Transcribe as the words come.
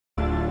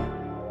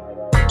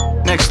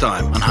Next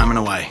time on Home and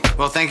Away.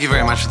 Well, thank you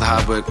very much for the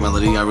hard work,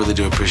 Melody. I really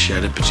do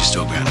appreciate it, but you're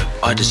still grounded.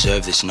 I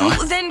deserve this night.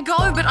 Well, then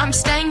go, but I'm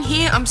staying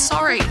here. I'm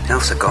sorry.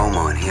 Alf's a gold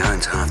mine. He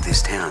owns half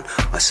this town.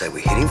 I say we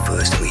hit him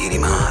first and we hit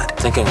him hard.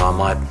 Thinking I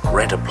might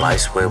rent a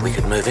place where we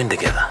could move in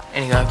together.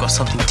 Anyway, I've got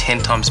something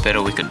 10 times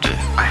better we could do.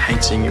 I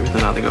hate seeing you with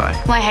another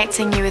guy. Well, I hate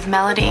seeing you with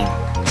Melody,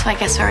 so I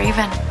guess we're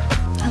even.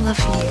 I love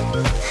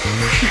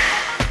you.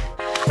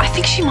 I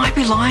think she might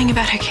be lying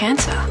about her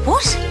cancer.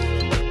 What?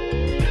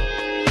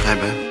 Hey,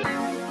 babe.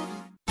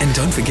 And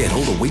don't forget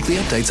all the weekly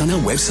updates on our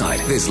website.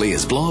 There's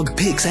Leah's blog,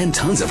 pics, and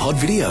tons of hot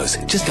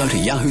videos. Just go to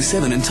Yahoo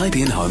 7 and type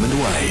in Home and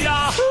Away.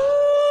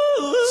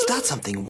 Start something